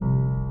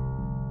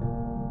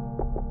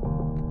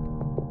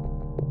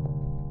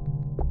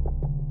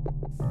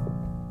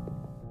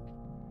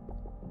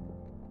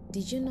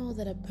Did you know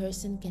that a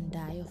person can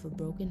die of a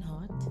broken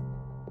heart?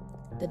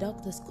 The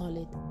doctors call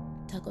it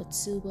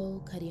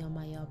Takotsubo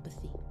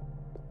Cardiomyopathy,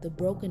 the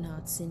broken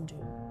heart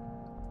syndrome.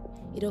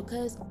 It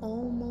occurs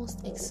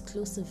almost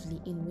exclusively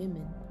in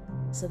women,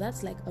 so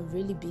that's like a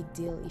really big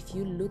deal if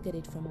you look at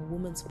it from a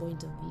woman's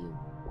point of view.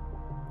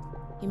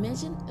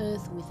 Imagine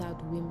Earth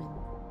without women.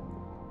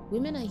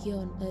 Women are here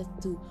on Earth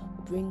to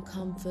bring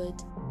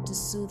comfort, to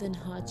soothe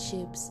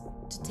hardships,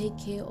 to take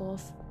care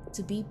of,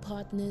 to be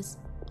partners,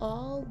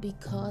 all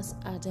because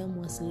Adam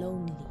was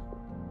lonely.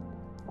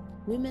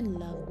 Women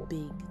love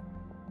big.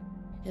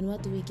 And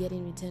what do we get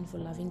in return for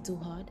loving too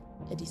hard?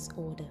 A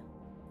disorder.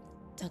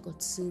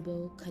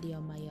 Takotsubo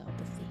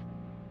Cardiomyopathy.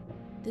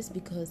 This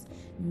because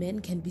men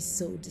can be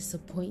so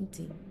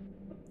disappointing.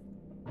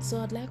 So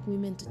I'd like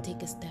women to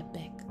take a step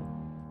back.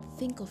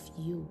 Think of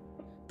you.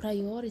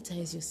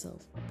 Prioritize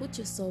yourself. Put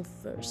yourself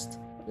first.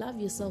 Love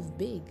yourself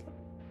big.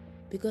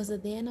 Because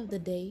at the end of the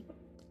day,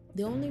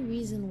 the only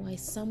reason why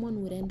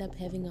someone would end up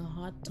having a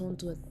heart torn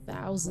to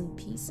 1,000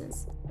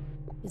 pieces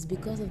is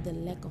because of the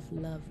lack of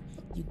love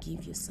you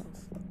give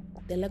yourself,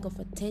 the lack of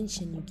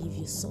attention you give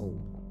your soul.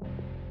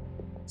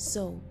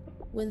 So,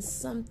 when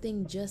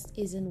something just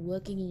isn't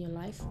working in your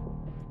life,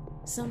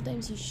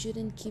 sometimes you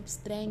shouldn't keep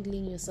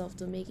strangling yourself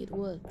to make it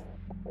work.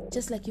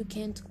 Just like you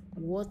can't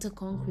water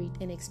concrete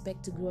and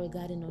expect to grow a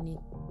garden on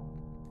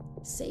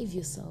it. Save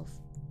yourself.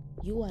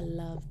 You are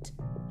loved.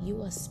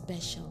 You are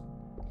special.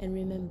 And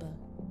remember,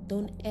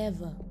 don't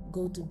ever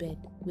go to bed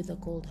with a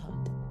cold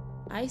heart.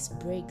 Ice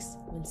breaks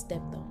when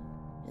stepped on,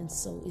 and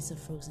so is a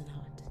frozen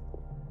heart.